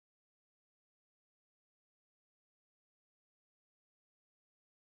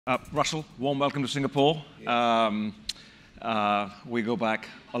Russell, warm welcome to Singapore. We go back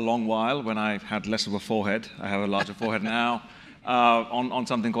a long while when I had less of a forehead. I have a larger forehead now on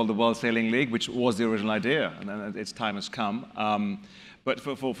something called the World Sailing League, which was the original idea, and then its time has come. But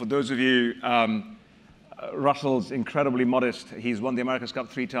for those of you, Russell's incredibly modest. He's won the America's Cup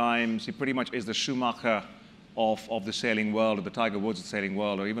 3 times. He pretty much is the Schumacher of the sailing world, or the Tiger Woods of the sailing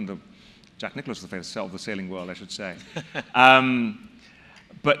world, or even the Jack Nicklaus of the sailing world, I should say.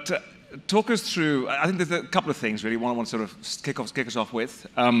 But talk us through, I think there's a couple of things really I want to sort of kick us off with.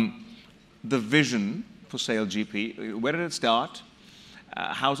 The vision for SailGP, where did it start?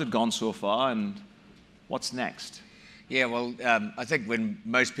 How's it gone so far, and what's next? Yeah, well, I think when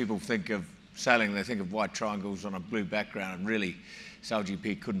most people think of sailing, they think of white triangles on a blue background, and really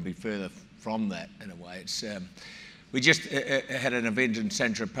SailGP couldn't be further from that in a way. It's, we just had an event in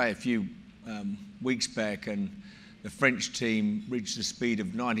Saint-Tropez a few weeks back, and the French team reached a speed of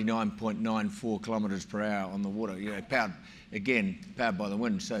 99.94 kilometres per hour on the water, powered by the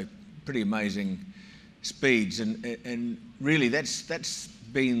wind, so pretty amazing speeds. And really that's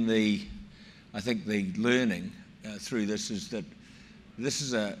been the, I think the learning through this is that this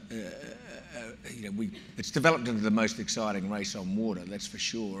is it's developed into the most exciting race on water, that's for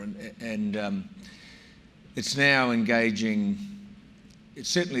sure, and it's now engaging, it's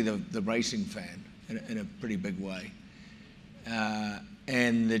certainly the racing fan in a pretty big way,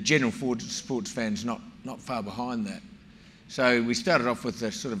 and the general sports fan's not far behind that. So we started off with a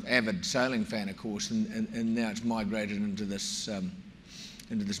sort of avid sailing fan, of course, and now it's migrated into this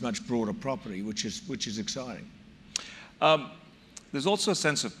much broader property, which is exciting. There's also a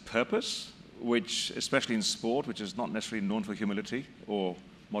sense of purpose, which, especially in sport, which is not necessarily known for humility or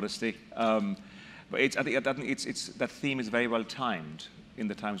modesty, but I think that theme is very well timed in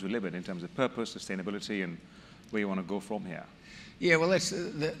the times we live in terms of purpose, sustainability, and where you want to go from here. Yeah, well, that's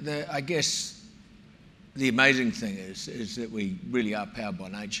I guess the amazing thing is that we really are powered by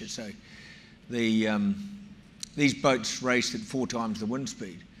nature. So these boats race at 4 times the wind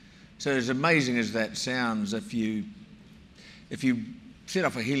speed. So as amazing as that sounds, if you set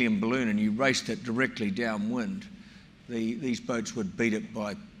off a helium balloon and you raced it directly downwind, these boats would beat it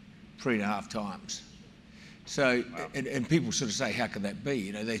by 3.5 times. So, and people sort of say, how could that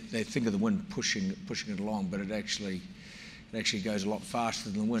be? They think of the wind pushing it along, but it actually goes a lot faster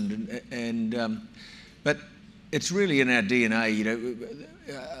than the wind. But it's really in our DNA.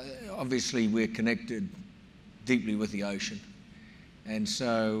 Obviously we're connected deeply with the ocean, and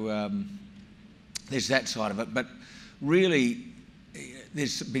so there's that side of it. But really,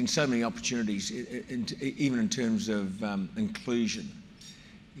 there's been so many opportunities, even in terms of inclusion.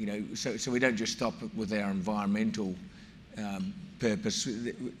 So we don't just stop with our environmental purpose.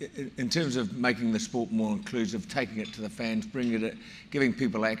 In terms of making the sport more inclusive, taking it to the fans, giving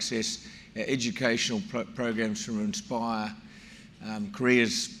people access, educational programs through Inspire,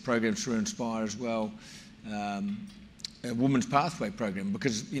 careers programs through Inspire as well, a Women's Pathway program,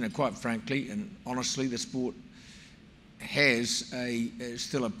 because quite frankly and honestly, the sport has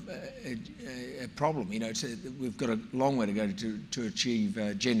still a problem. We've got a long way to go to achieve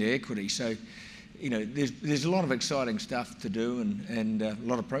gender equity. So, there's a lot of exciting stuff to do and a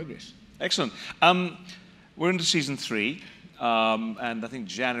lot of progress. Excellent. We're into season 3, and I think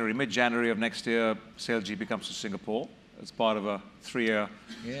mid-January of next year, SailGP comes to Singapore as part of a 3-year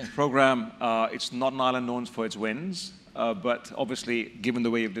program. It's not an island known for its winds, but obviously, given the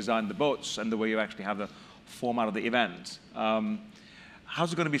way you've designed the boats and the way you actually have the format of the event,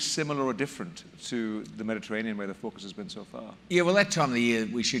 how's it going to be similar or different to the Mediterranean, where the focus has been so far? Yeah, well, that time of the year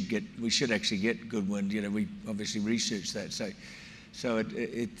we should actually get good wind. We obviously researched that, so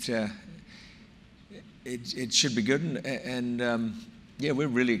it should be good, and yeah, we're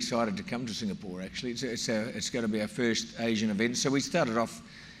really excited to come to Singapore. Actually, it's going to be our first Asian event. So we started off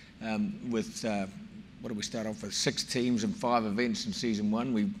with what did we start off with? 6 teams and 5 events in season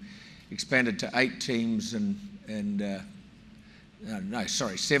 1. We expanded to 8 teams and 7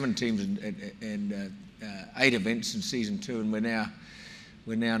 teams and 8 events in season 2, and we're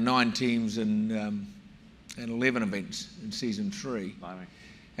now 9 teams and 11 events in season 3.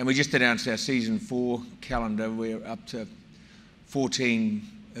 And we just announced our season 4 calendar. We're up to 14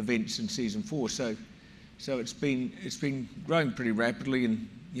 events in season 4. So it's been growing pretty rapidly, and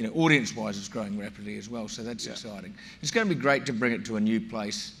audience-wise, it's growing rapidly as well. So that's exciting. It's going to be great to bring it to a new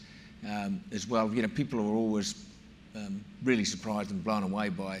place. As well, people are always really surprised and blown away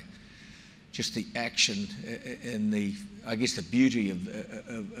by just the action and I guess the beauty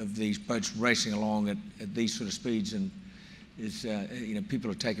of these boats racing along at these sort of speeds, and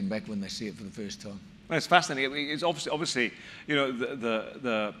people are taken back when they see it for the first time. No, it's fascinating. It's obviously, you know,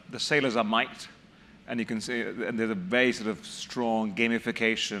 the sailors are mic'd, and you can see, and there's a very sort of strong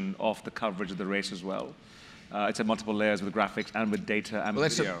gamification of the coverage of the race as well. It's at multiple layers with graphics and with data and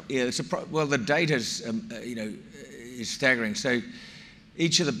with video. Well, the data's, you know, is staggering. So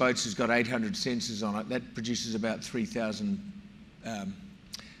each of the boats has got 800 sensors on it. That produces about 3,000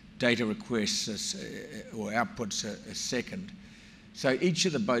 data requests or outputs a second. So each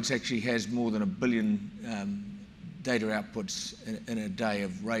of the boats actually has more than 1 billion data outputs in a day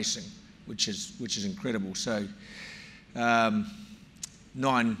of racing, which is incredible. So 9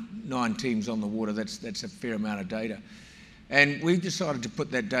 teams on the water, that's a fair amount of data. And we've decided to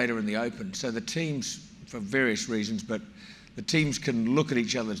put that data in the open. So the teams, for various reasons, but the teams can look at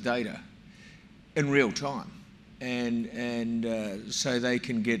each other's data in real time. And so they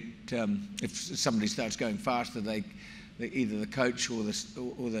can get, if somebody starts going faster, either the coach or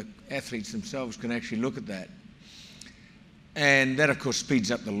the athletes themselves can actually look at that. And that, of course, speeds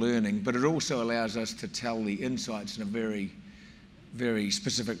up the learning, but it also allows us to tell the insights in a very, very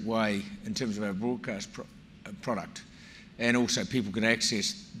specific way in terms of our broadcast product. And also people can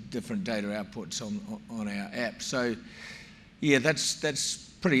access different data outputs on our app. So, yeah,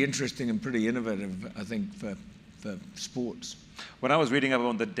 that's pretty interesting and pretty innovative, I think, for sports. When I was reading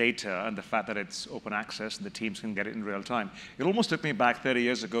about the data and the fact that it's open access and the teams can get it in real time, it almost took me back 30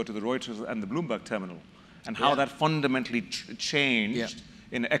 years ago to the Reuters and the Bloomberg terminal and how that fundamentally changed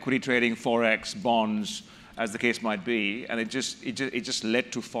in equity trading, forex, bonds, as the case might be, and it just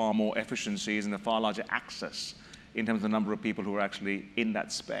led to far more efficiencies and a far larger access in terms of the number of people who are actually in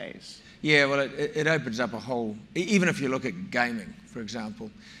that space. Yeah, well, it opens up a whole, even if you look at gaming, for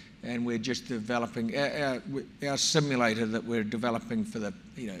example, and we're just developing our simulator that we're developing for the,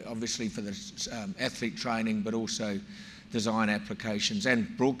 you know, obviously for the athlete training, but also design applications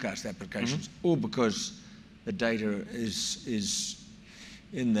and broadcast applications, all because the data is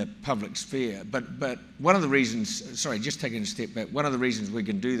in the public sphere. But one of the reasons, sorry, just taking a step back, one of the reasons we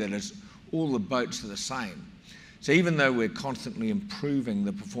can do that is all the boats are the same. So even though we're constantly improving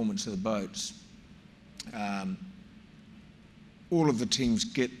the performance of the boats, all of the teams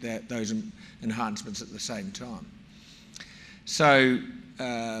get those enhancements at the same time. So, you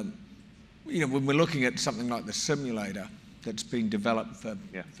know, when we're looking at something like the simulator that's being developed for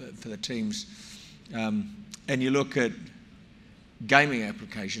the teams, and you look at gaming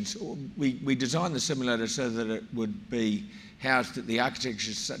applications, we designed the simulator so that it would be housed, that the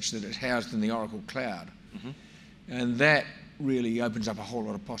architecture is such that it's housed in the Oracle Cloud. And that really opens up a whole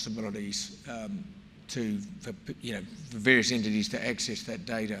lot of possibilities for various entities to access that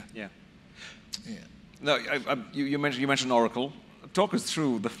data. No, you mentioned Oracle. Talk us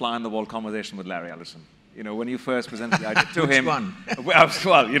through the fly-on-the-wall conversation with Larry Ellison. You know, when you first presented the idea to him. Which one?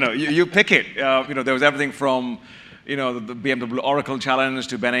 Well, you know, you pick it. You know, there was everything from, you know, the BMW Oracle Challenge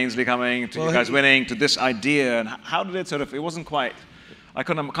to Ben Ainsley coming to you guys winning to this idea. And how did it sort of? It wasn't quite. I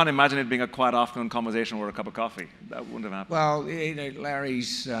can't imagine it being a quiet afternoon conversation or a cup of coffee. That wouldn't have happened. Well, you know,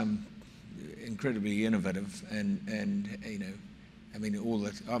 Larry's incredibly innovative, and you know, I mean,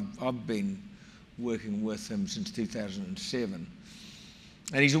 I've been working with him since 2007,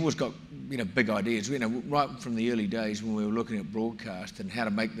 and he's always got, you know, big ideas. You know, right from the early days when we were looking at broadcast and how to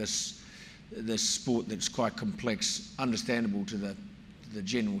make this sport that's quite complex understandable to the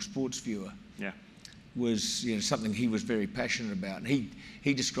general sports viewer. Was, you know, something he was very passionate about. And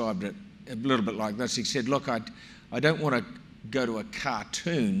he described it a little bit like this. He said, look, I don't want to go to a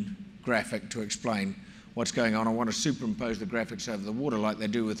cartoon graphic to explain what's going on. I want to superimpose the graphics over the water like they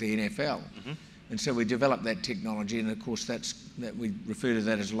do with the NFL. And so we developed that technology, and of course that we refer to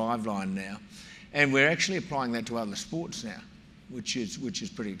that as Liveline now. And we're actually applying that to other sports now, which is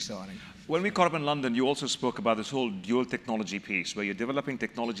pretty exciting. When we caught up in London, you also spoke about this whole dual technology piece, where you're developing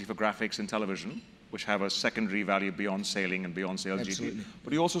technology for graphics and television, which have a secondary value beyond sailing and beyond SailGP. Absolutely.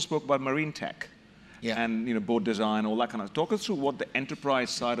 But you also spoke about marine tech, and, you know, boat design, all that kind of. Talk us through what the enterprise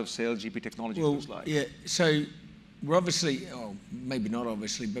side of SailGP technology looks like. Yeah, so we're obviously, maybe not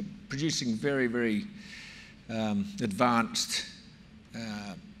obviously, but producing very, very advanced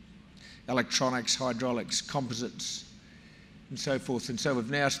electronics, hydraulics, composites, and so forth. And so we've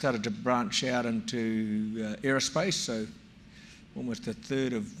now started to branch out into aerospace. So almost a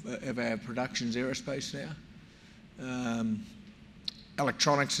third of our production's aerospace now.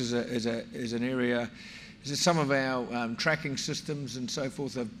 Electronics is an area. Some of our tracking systems and so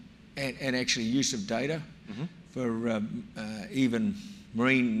forth, and actually use of data for even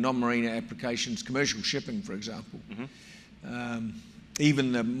marine, non-marine applications, commercial shipping, for example.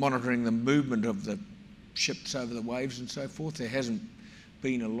 Even the monitoring the movement of the ships over the waves and so forth. There hasn't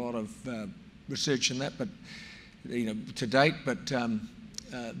been a lot of research in that, but to date. But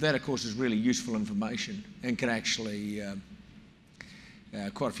that, of course, is really useful information and can actually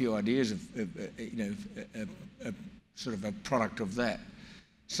quite a few ideas of sort of a product of that.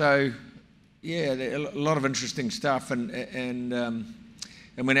 So yeah, a lot of interesting stuff, and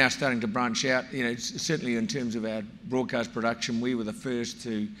we're now starting to branch out. Certainly in terms of our broadcast production, we were the first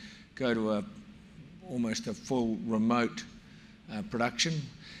to go to almost a full remote production.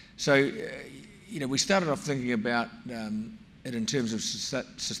 So we started off thinking about it in terms of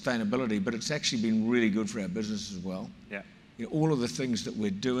sustainability, but it's actually been really good for our business as well. Yeah. All of the things that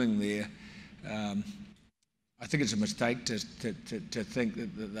we're doing there, I think it's a mistake to think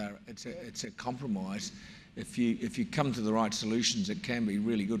that it's a compromise. If you come to the right solutions, it can be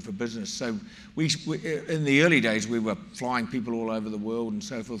really good for business. So we in the early days, we were flying people all over the world and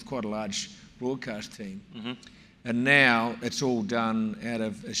so forth, quite a large broadcast team. Mm-hmm. And now it's all done out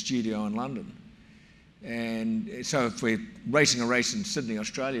of a studio in London. And so if we're racing a race in Sydney,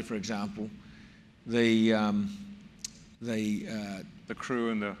 Australia, for example, the crew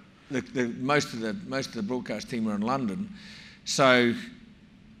and most of the broadcast team are in London. So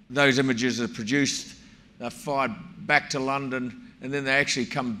those images are produced, they're fired back to London, and then they actually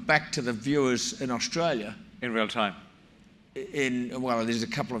come back to the viewers in Australia in real time. Well, there's a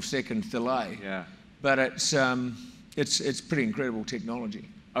couple of seconds delay. Yeah. But it's pretty incredible technology.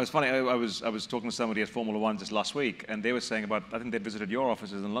 I was talking to somebody at Formula One just last week, and they were saying about, I think they visited your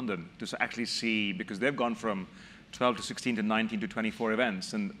offices in London to actually see, because they've gone from 12 to 16 to 19 to 24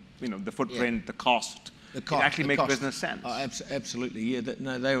 events, and the footprint, the cost, it actually makes business sense. Oh, absolutely, yeah.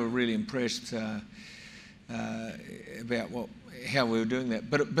 They were really impressed about how we were doing that.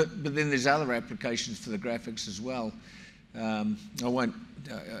 But then there's other applications for the graphics as well. I won't.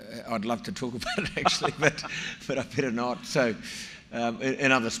 I'd love to talk about it actually, but I better not. So.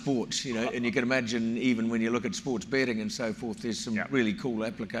 In other sports, and you can imagine even when you look at sports betting and so forth, there's some really cool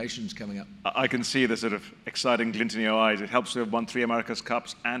applications coming up. I can see the sort of exciting glint in your eyes. It helps to have won 3 America's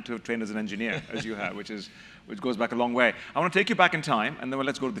Cups and to have trained as an engineer, as you have, which goes back a long way. I want to take you back in time, and then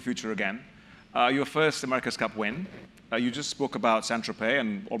let's go to the future again. Your first America's Cup win. You just spoke about Saint-Tropez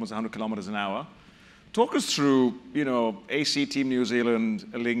and almost 100 kilometers an hour. Talk us through, AC Team New Zealand,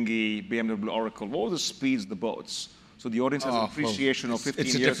 Alinghi, BMW Oracle. What were the speeds of the boats? So the audience has an appreciation of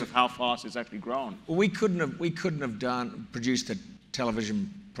 15 years of how fast it's actually grown. Well, we couldn't have produced a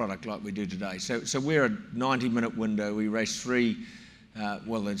television product like we do today. So we're a 90-minute window. We race 3.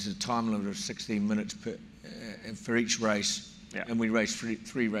 There's a time limit of 16 minutes for each race, and we race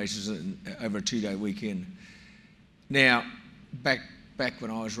 3 races over a 2-day weekend. Now, back when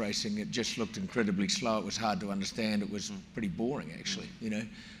I was racing, it just looked incredibly slow. It was hard to understand. It was pretty boring, actually.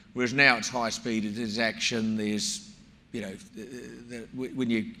 Whereas now it's high speed. There's action. There's when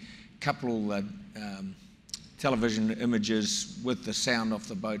you couple the television images with the sound off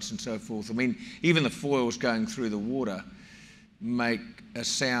the boats and so forth, I mean, even the foils going through the water make a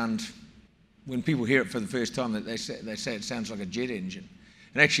sound. When people hear it for the first time, that they say it sounds like a jet engine.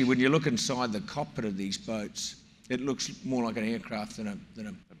 And actually, when you look inside the cockpit of these boats, it looks more like an aircraft than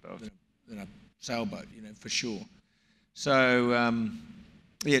a sailboat, for sure. So.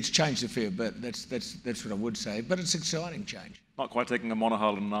 It's changed a fair bit. That's what I would say. But it's exciting change. Not quite taking a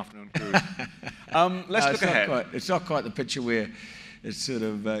monohull in an afternoon cruise. Let's look ahead. It's not quite the picture where it's sort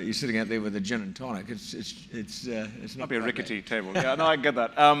of you're sitting out there with a gin and tonic. It's not. Might be a rickety table. Yeah, no, I get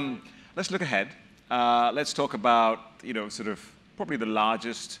that. Let's look ahead. Let's talk about sort of probably the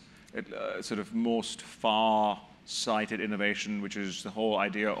largest, sort of most far-sighted innovation, which is the whole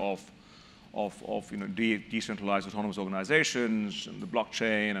idea of decentralized autonomous organizations and the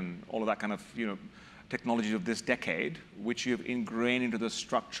blockchain and all of that kind of technology of this decade, which you've ingrained into the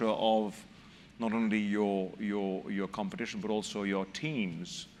structure of not only your competition but also your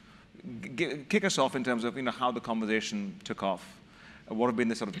teams. Kick us off in terms of how the conversation took off. What have been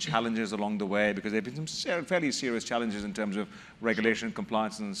the sort of challenges along the way? Because there have been some fairly serious challenges in terms of regulation,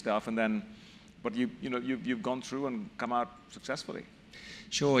 compliance, and stuff. But you've gone through and come out successfully.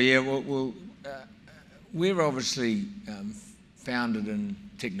 Sure, yeah. Well, we're obviously founded in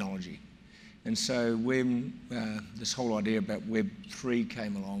technology. And so when this whole idea about Web 3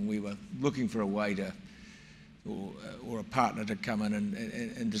 came along, we were looking for a way to, or a partner to come in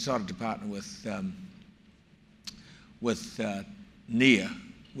and decided to partner with Neighbour,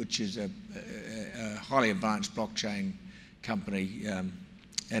 which is a highly advanced blockchain company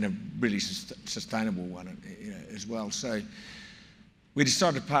and a really sustainable one as well. So we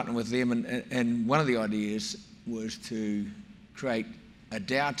decided to partner with them, and one of the ideas was to create a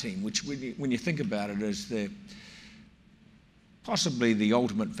DAO team, which when you think about it is possibly the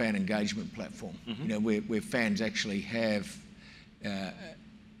ultimate fan engagement platform, you know, where fans actually have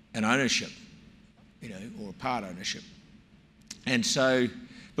an ownership, you know, or a part ownership. And so,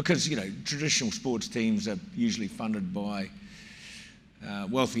 because, you know, traditional sports teams are usually funded by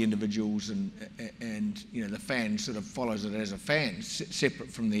wealthy individuals, and you know, the fan sort of follows it as a fan, separate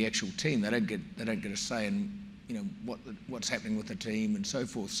from the actual team. They don't get a say in, you know, what's happening with the team and so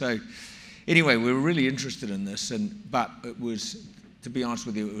forth. So anyway, we were really interested in this, but it was, to be honest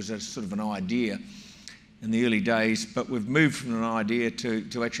with you, it was a sort of an idea in the early days, but we've moved from an idea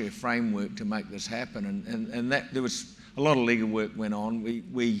to actually a framework to make this happen, and that there was a lot of legal work went on.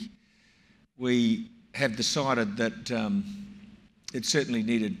 We have decided that it certainly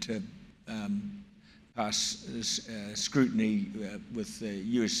needed to pass scrutiny with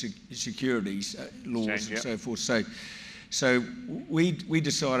US securities laws and so forth. So we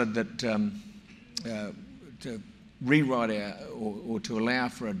decided that to rewrite or to allow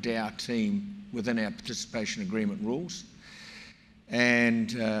for a DAO team within our participation agreement rules,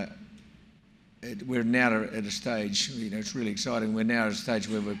 and we're now at a stage, you know, it's really exciting. We're now at a stage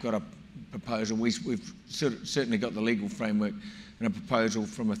where we've got a proposal. We've certainly got the legal framework and a proposal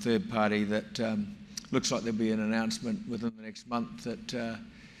from a third party that looks like there'll be an announcement within the next month that a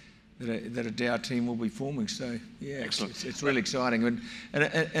DAO team will be forming. So yeah, it's really exciting. And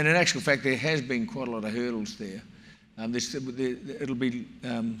in actual fact, there has been quite a lot of hurdles there.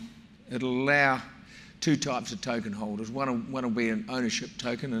 It'll allow two types of token holders. One will be an ownership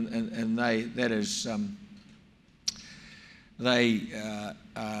token, and they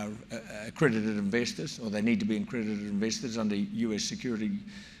are accredited investors, or they need to be accredited investors under US security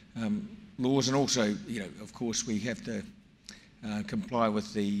laws. And also, you know, of course, we have to comply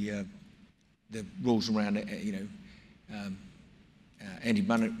with the rules around, you know,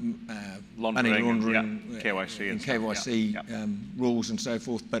 anti-money laundering, KYC and KYC rules and so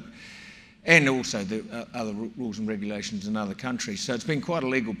forth, and also the other rules and regulations in other countries. So it's been quite a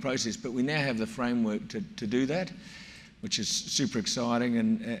legal process, but we now have the framework to do that, which is super exciting,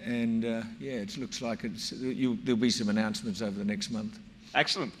 and yeah, it looks like there'll be some announcements over the next month.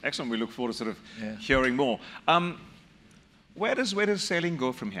 Excellent. We look forward to sort of hearing more. Where does sailing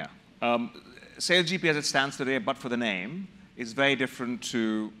go from here? SailGP as it stands today, but for the name, is very different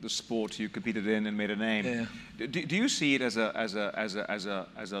to the sport you competed in and made a name. Yeah. Do you see it as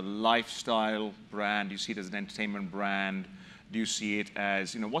a lifestyle brand? Do you see it as an entertainment brand? Do you see it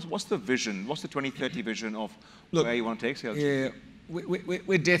as, you know, what's the vision? What's the 2030 vision of where you want to take SailGP? Yeah,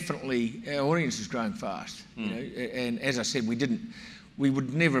 we're definitely, our audience is growing fast. You know, and as I said, we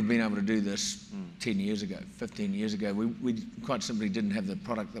would never have been able to do this 10 years ago, 15 years ago. We quite simply didn't have the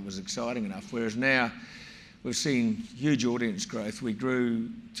product that was exciting enough. Whereas now, we've seen huge audience growth. We grew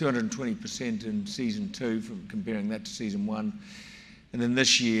 220% in season 2, from comparing that to season 1. And then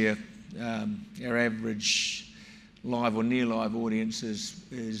this year, our average live or near live audience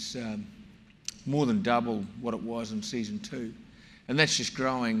is more than double what it was in season 2. And that's just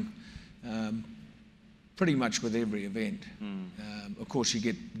growing pretty much with every event. Of course, you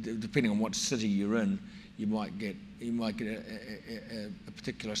get, depending on what city you're in, you might get a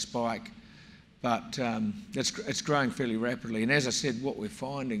particular spike. But it's growing fairly rapidly, and as I said, what we're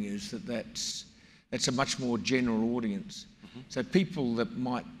finding is that's a much more general audience. So people that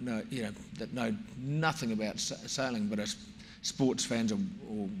might know, you know, that know nothing about sailing, but are sports fans or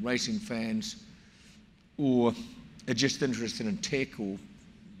racing fans, or are just interested in tech or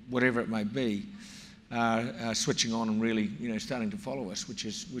whatever it may be, are switching on and really, you know, starting to follow us, which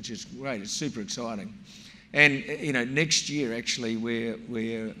is great. It's super exciting, and you know, next year actually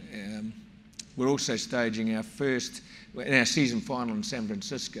we're also staging our first, in our season final in San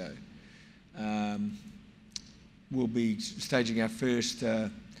Francisco, we'll be staging our first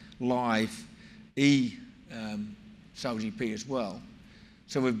live SailGP as well.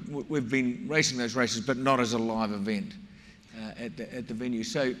 So we've been racing those races, but not as a live event at the venue.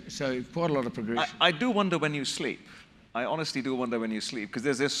 So quite a lot of progression. I do wonder when you sleep. I honestly do wonder when you sleep,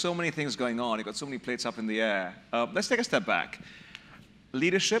 because there's so many things going on. You've got so many plates up in the air. Let's take a step back.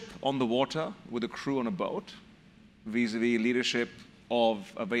 Leadership on the water with a crew on a boat, vis-a-vis leadership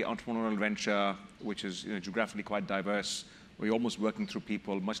of a very entrepreneurial venture, which is, you know, geographically quite diverse, where you're almost working through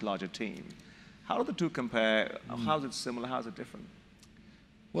people, much larger team. How do the two compare? How is it similar? How is it different?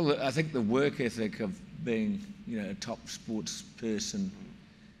 Well, I think the work ethic of being, you know, a top sports person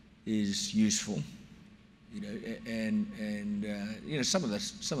is useful, you know, and you know, some of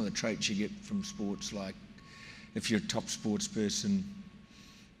the traits you get from sports, like if you're a top sports person.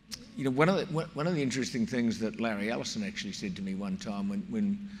 You know, one of the interesting things that Larry Ellison actually said to me one time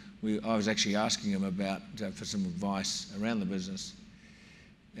when I was actually asking him about for some advice around the business,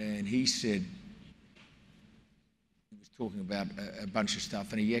 and he said he was talking about a bunch of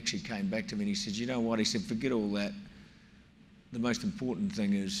stuff, and he actually came back to me and he said, "You know what?" He said, "Forget all that. The most important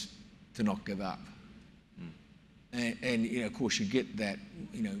thing is to not give up." And you know, of course, you get that,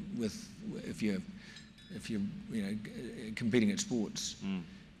 you know, if you're you know, competing at sports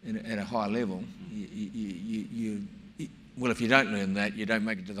at a high level. Well, if you don't learn that, you don't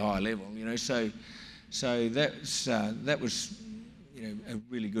make it to the high level. You know, so that was, you know, a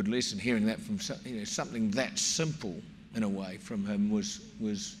really good lesson. Hearing that from something that simple in a way from him was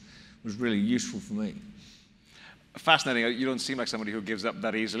really useful for me. Fascinating. You don't seem like somebody who gives up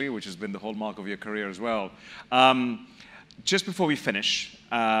that easily, which has been the hallmark of your career as well. Just before we finish,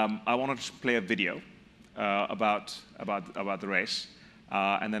 I wanted to play a video about the race,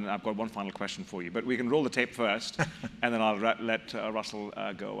 and then I've got one final question for you. But we can roll the tape first, and then I'll let Russell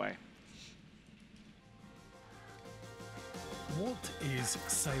go away. What is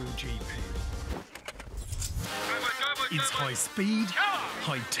SailGP? It's high speed,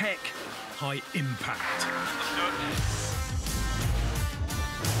 high tech, high impact.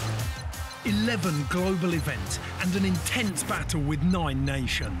 11 global events and an intense battle with 9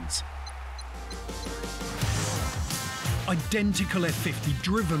 nations. Identical F50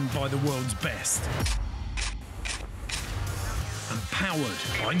 driven by the world's best. And powered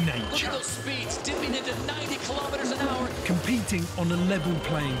by nature. Look at those speeds, dipping into 90 kilometers an hour. Competing on a level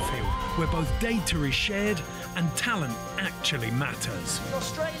playing field where both data is shared and talent actually matters.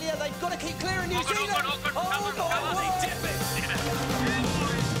 Australia, they've got to keep clear of New Zealand. They dip it.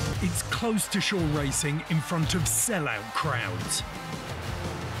 It's close to shore racing in front of sellout crowds.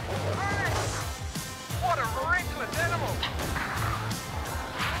 What a reckless animal.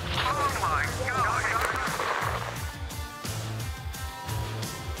 Oh my God.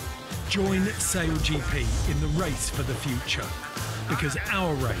 Join SailGP in the race for the future, because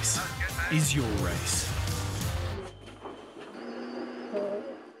our race is your race.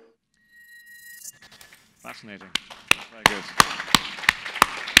 Fascinating. Very good.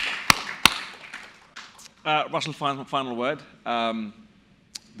 Russell, final word.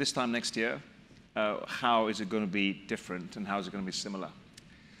 This time next year, how is it going to be different, and how is it going to be similar?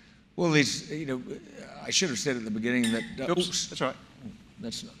 Well, there's, you know, I should have said at the beginning that. Oops, that's right.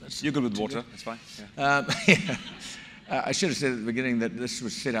 That's You're good with water. That's fine. Yeah. I should have said at the beginning that this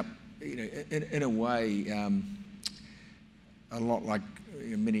was set up, you know, in a way, a lot like,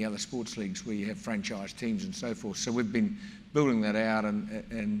 you know, many other sports leagues where you have franchise teams and so forth. So we've been building that out,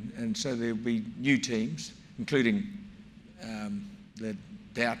 and so there'll be new teams, including the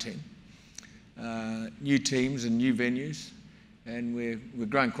Dow team, new teams and new venues, and we're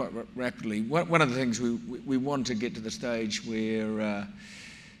growing quite rapidly. One of the things we want to get to the stage where,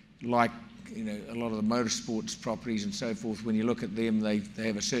 like, you know, a lot of the motorsports properties and so forth, when you look at them, they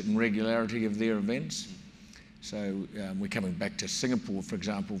have a certain regularity of their events. So we're coming back to Singapore, for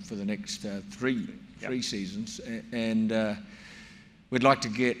example, for the next three seasons, and we'd like to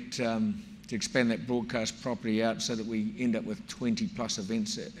get to expand that broadcast property out so that we end up with 20 plus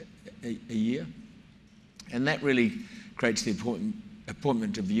events a year, and that really creates the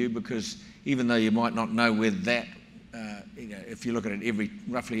appointment of view, because even though you might not know where that, you know, if you look at it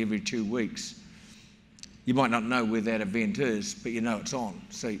roughly every 2 weeks, you might not know where that event is, but you know it's on,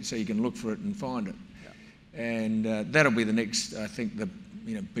 so you can look for it and find it. And that'll be the next, I think, the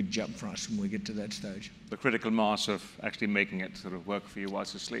big jump for us when we get to that stage. The critical mass of actually making it sort of work for you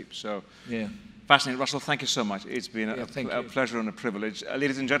whilst you sleep. So yeah, fascinating, Russell. Thank you so much. It's been a pleasure and a privilege,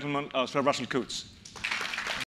 ladies and gentlemen. Sir Russell Coutts.